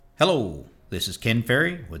Hello, this is Ken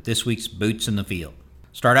Ferry with this week's Boots in the Field.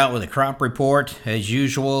 Start out with a crop report, as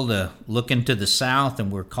usual, to look into the south,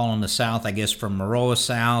 and we're calling the south, I guess, from Maroa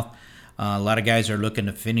South. A lot of guys are looking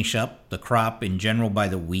to finish up the crop in general by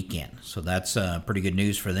the weekend, so that's pretty good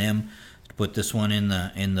news for them. To put this one in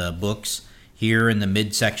the books, here in the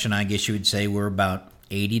midsection, I guess you would say we're about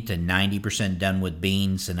 80 to 90% done with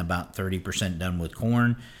beans and about 30% done with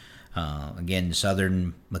corn. Again,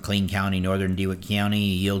 southern McLean County, northern DeWitt County,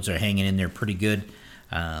 yields are hanging in there pretty good.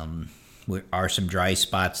 There are some dry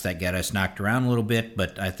spots that got us knocked around a little bit,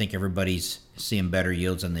 but I think everybody's seeing better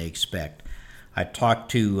yields than they expect. I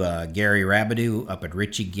talked to Gary Rabideau up at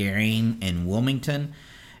Ritchie Grain in Wilmington,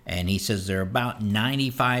 and he says they're about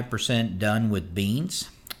 95% done with beans.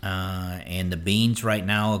 And the beans right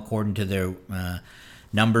now, according to their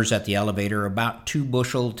numbers at the elevator, are about 2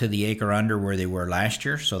 bushel to the acre under where they were last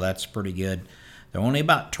year, so that's pretty good. They're only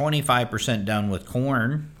about 25% done with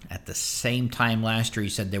corn. At the same time last year, he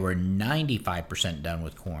said they were 95% done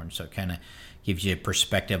with corn, so it kind of gives you a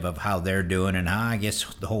perspective of how they're doing and how I guess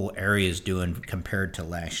the whole area is doing compared to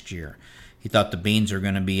last year. He thought the beans are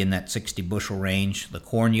going to be in that 60 bushel range. The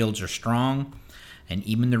corn yields are strong, and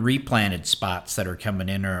even the replanted spots that are coming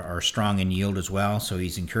in are strong in yield as well, so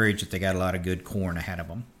he's encouraged that they got a lot of good corn ahead of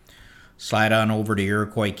them. Slide on over to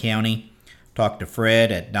Iroquois County. Talked to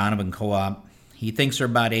Fred at Donovan Co-op. He thinks they're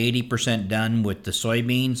about 80% done with the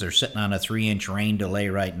soybeans. They're sitting on a 3-inch rain delay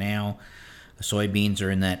right now. The soybeans are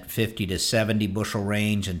in that 50 to 70 bushel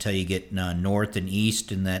range until you get north and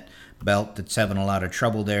east in that belt that's having a lot of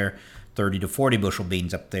trouble there. 30 to 40 bushel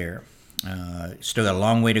beans up there. Still got a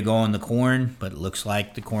long way to go on the corn, but it looks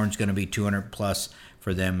like the corn's going to be 200 plus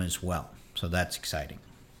for them as well. So that's exciting.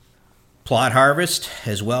 Plot harvest,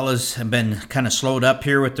 as well as have been kind of slowed up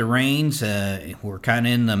here with the rains. We're kind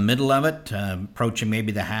of in the middle of it, approaching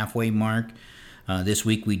maybe the halfway mark. This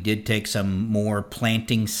week we did take some more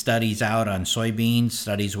planting studies out on soybeans,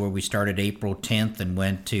 studies where we started April 10th and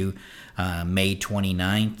went to May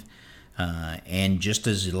 29th. And just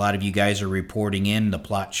as a lot of you guys are reporting in, the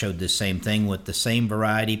plot showed the same thing with the same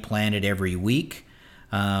variety planted every week.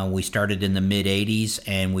 We started in the mid-80s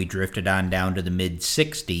and we drifted on down to the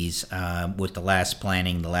mid-60s with the last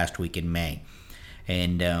planting the last week in May.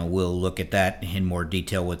 And we'll look at that in more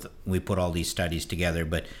detail with we put all these studies together,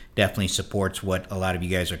 but definitely supports what a lot of you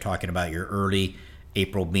guys are talking about, your early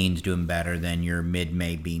April beans doing better than your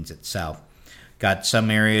mid-May beans itself. Got some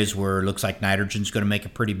areas where it looks like nitrogen's going to make a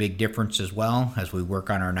pretty big difference as well as we work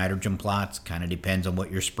on our nitrogen plots. Kind of depends on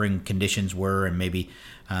what your spring conditions were and maybe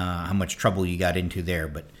how much trouble you got into there,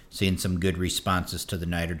 but seeing some good responses to the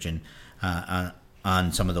nitrogen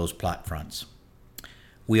on some of those plot fronts.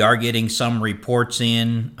 We are getting some reports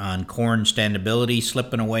in on corn standability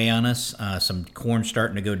slipping away on us. Some corn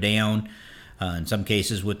starting to go down. In some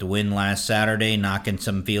cases with the wind last Saturday, knocking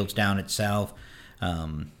some fields down itself.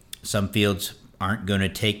 Some fields aren't going to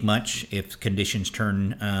take much if conditions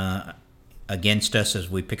turn against us as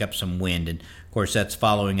we pick up some wind. And of course, that's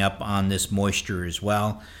following up on this moisture as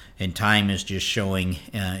well. And time is just showing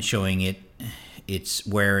its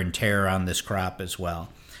wear and tear on this crop as well.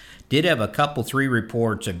 Did have a couple, 3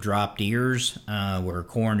 reports of dropped ears where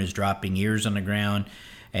corn is dropping ears on the ground.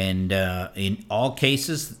 And in all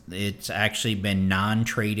cases, it's actually been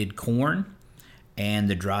non-traded corn. And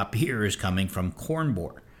the drop here is coming from corn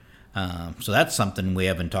borer. So that's something we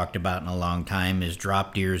haven't talked about in a long time is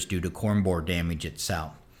dropped ears due to corn borer damage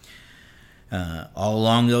itself. All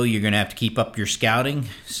along, though, you're going to have to keep up your scouting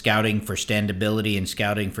for standability and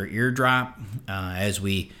scouting for ear drop.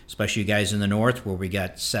 Especially you guys in the north where we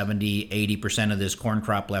got 70, 80% of this corn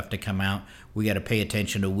crop left to come out, we got to pay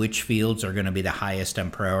attention to which fields are going to be the highest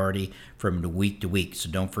on priority from week to week. So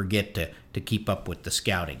don't forget to keep up with the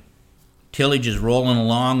scouting. Tillage is rolling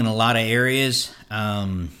along in a lot of areas,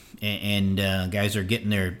 and guys are getting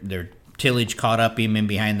their tillage caught up even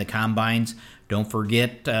behind the combines. Don't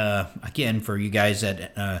forget, again, for you guys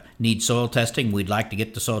that need soil testing, we'd like to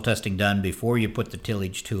get the soil testing done before you put the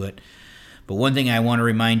tillage to it. But one thing I want to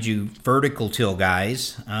remind you, vertical till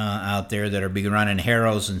guys out there that are be running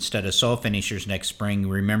harrows instead of soil finishers next spring,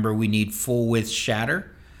 remember we need full width shatter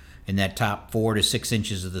in that top 4 to 6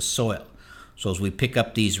 inches of the soil. So as we pick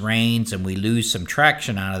up these rains and we lose some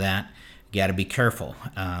traction out of that, you got to be careful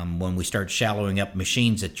when we start shallowing up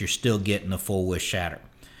machines that you're still getting the full width shatter.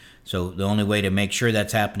 So the only way to make sure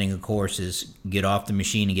that's happening, of course, is get off the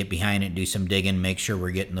machine and get behind it, do some digging, make sure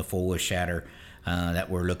we're getting the full width shatter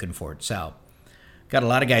that we're looking for itself. Got a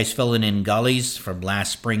lot of guys filling in gullies from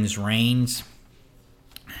last spring's rains.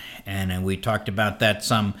 And we talked about that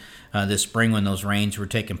some this spring when those rains were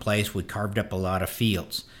taking place. We carved up a lot of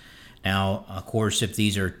fields. Now, of course, if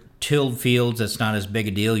these are tilled fields, that's not as big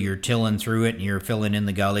a deal. You're tilling through it and you're filling in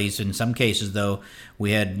the gullies. In some cases, though,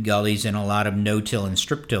 we had gullies in a lot of no-till and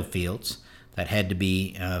strip-till fields that had to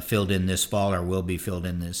be filled in this fall or will be filled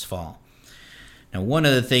in this fall. Now, one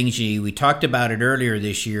of the things we talked about it earlier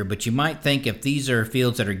this year, but you might think if these are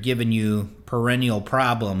fields that are giving you perennial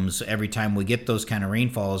problems every time we get those kind of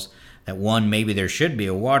rainfalls, that one, maybe there should be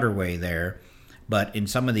a waterway there. But in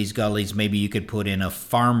some of these gullies, maybe you could put in a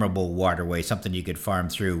farmable waterway, something you could farm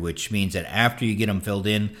through, which means that after you get them filled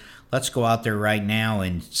in, let's go out there right now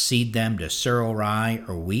and seed them to sorrel, rye,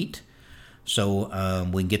 or wheat. So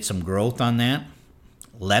we can get some growth on that.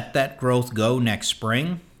 Let that growth go next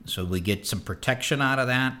spring so we get some protection out of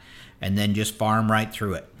that, and then just farm right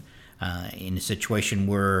through it. In a situation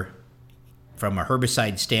where, from a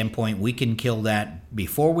herbicide standpoint, we can kill that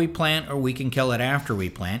before we plant or we can kill it after we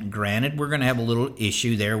plant. Granted, we're going to have a little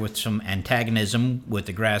issue there with some antagonism with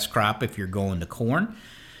the grass crop if you're going to corn,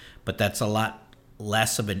 but that's a lot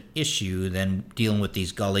less of an issue than dealing with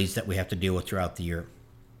these gullies that we have to deal with throughout the year.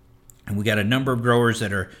 And we got a number of growers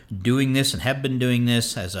that are doing this and have been doing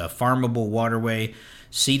this as a farmable waterway.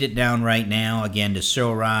 Seed it down right now, again, to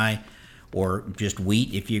sorrel, rye, or just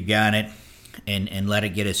wheat if you've got it, and let it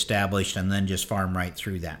get established, and then just farm right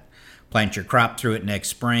through that. Plant your crop through it next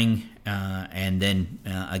spring, and then,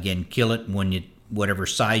 again, kill it when whatever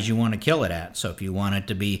size you want to kill it at. So if you want it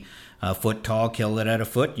to be a foot tall, kill it at a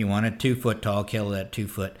foot. You want it 2 foot tall, kill it at 2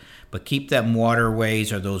 foot. But keep them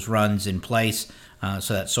waterways or those runs in place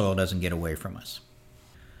so that soil doesn't get away from us.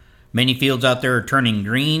 Many fields out there are turning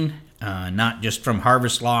green, not just from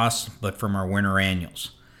harvest loss, but from our winter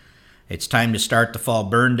annuals. It's time to start the fall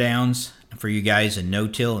burn downs for you guys in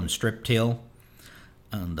no-till and strip-till.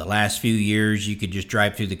 The last few years, you could just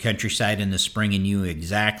drive through the countryside in the spring and knew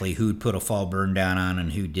exactly who'd put a fall burn down on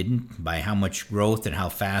and who didn't, by how much growth and how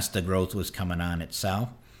fast the growth was coming on itself.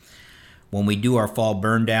 When we do our fall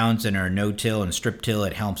burn downs in our no-till and strip-till,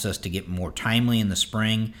 it helps us to get more timely in the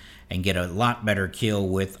spring and get a lot better kill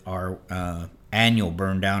with our annual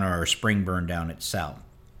burn down or our spring burn down itself.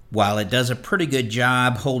 While it does a pretty good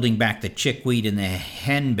job holding back the chickweed and the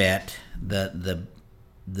henbit,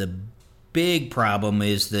 the big problem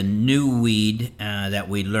is the new weed that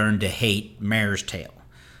we learned to hate, mare's tail.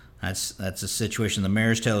 That's a situation. The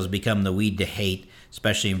mare's tail has become the weed to hate,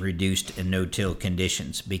 especially in reduced and no-till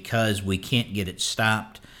conditions, because we can't get it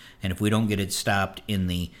stopped. And if we don't get it stopped in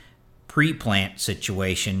the pre-plant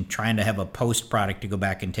situation, trying to have a post product to go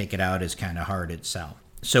back and take it out is kind of hard itself.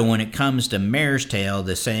 So when it comes to mare's tail,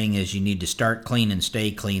 the saying is you need to start clean and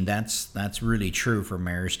stay clean. That's really true for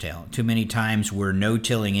mare's tail. Too many times we're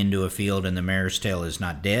no-tilling into a field and the mare's tail is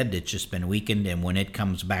not dead. It's just been weakened, and when it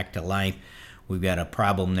comes back to life, we've got a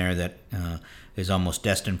problem there that is almost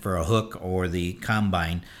destined for a hook or the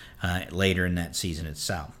combine later in that season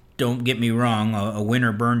itself. Don't get me wrong, a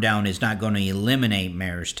winter burn down is not going to eliminate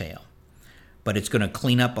mare's tail, but it's going to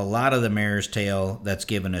clean up a lot of the mare's tail that's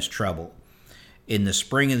given us trouble. In the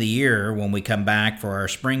spring of the year, when we come back for our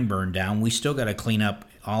spring burn down, we still got to clean up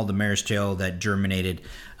all the mare's tail that germinated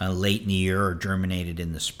late in the year or germinated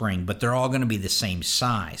in the spring, but they're all going to be the same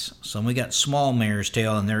size. So we got small mare's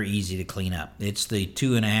tail, and they're easy to clean up. It's the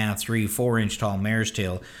 2.5, 3, 4 inch tall mare's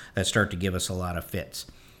tail that start to give us a lot of fits.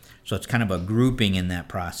 So it's kind of a grouping in that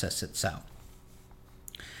process itself.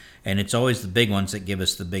 And it's always the big ones that give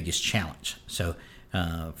us the biggest challenge. So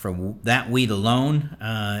for that weed alone,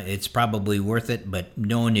 it's probably worth it, but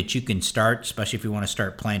knowing that you can start, especially if you want to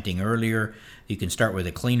start planting earlier, you can start with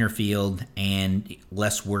a cleaner field and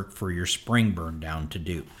less work for your spring burn down to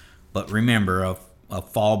do. But remember, a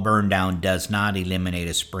fall burn down does not eliminate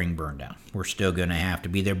a spring burn down. We're still going to have to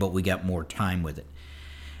be there, but we got more time with it.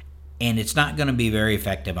 And it's not going to be very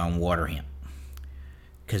effective on water hemp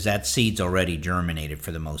because that seed's already germinated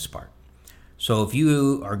for the most part. So if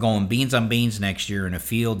you are going beans on beans next year in a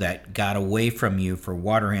field that got away from you for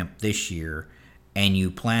water hemp this year, and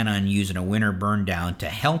you plan on using a winter burn down to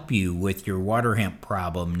help you with your water hemp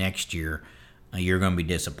problem next year, you're going to be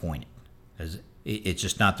disappointed because it's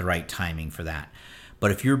just not the right timing for that.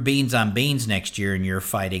 But if you're beans on beans next year and you're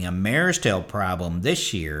fighting a mare's tail problem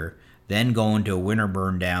this year, then going to a winter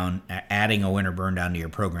burn down, adding a winter burn down to your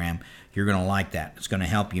program, you're going to like that. It's going to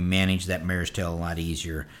help you manage that mare's tail a lot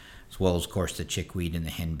easier, as well as, of course, the chickweed and the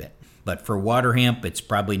henbit. But for water hemp, it's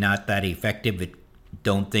probably not that effective.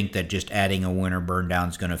 Don't think that just adding a winter burn down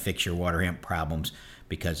is going to fix your water hemp problems,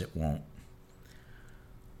 because it won't.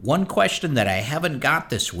 One question that I haven't got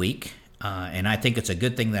this week, and I think it's a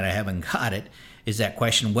good thing that I haven't got it, is that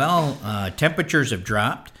question, temperatures have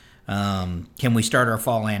dropped. Can we start our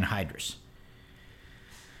fall anhydrous?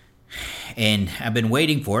 And I've been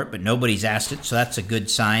waiting for it, but nobody's asked it, so that's a good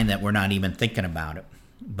sign that we're not even thinking about it.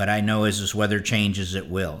 But I know as this weather changes, it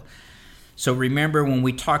will. So remember when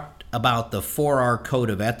we talked about the 4R Code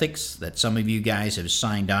of Ethics that some of you guys have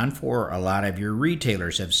signed on for, a lot of your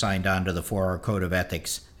retailers have signed on to the 4R Code of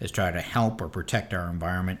Ethics as try to help or protect our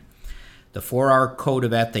environment. The 4R Code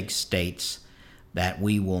of Ethics states that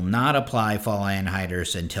we will not apply fall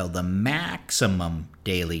anhydrous until the maximum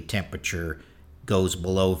daily temperature goes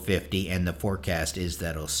below 50, and the forecast is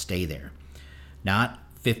that it'll stay there. Not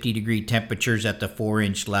 50-degree temperatures at the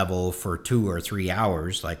 4-inch level for 2 or 3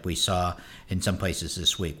 hours like we saw in some places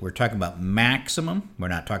this week. We're talking about maximum. We're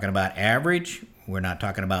not talking about average. We're not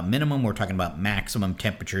talking about minimum. We're talking about maximum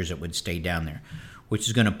temperatures that would stay down there, which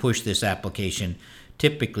is going to push this application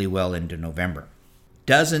typically well into November.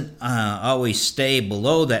 Doesn't always stay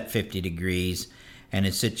below that 50 degrees, and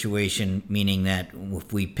a situation meaning that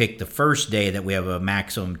if we pick the first day that we have a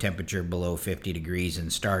maximum temperature below 50 degrees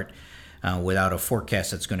and start without a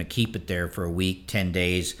forecast that's going to keep it there for a week, 10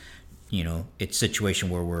 days, it's a situation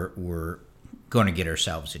where we're going to get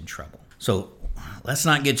ourselves in trouble. So let's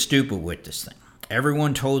not get stupid with this thing.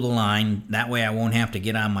 Everyone toe the line. That way I won't have to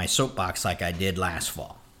get on my soapbox like I did last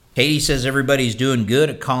fall. Katie says everybody's doing good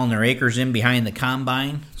at calling their acres in behind the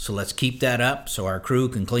combine, so let's keep that up so our crew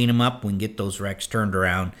can clean them up. We can get those wrecks turned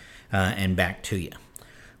around and back to you.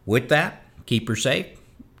 With that, keep her safe,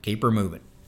 keep her moving.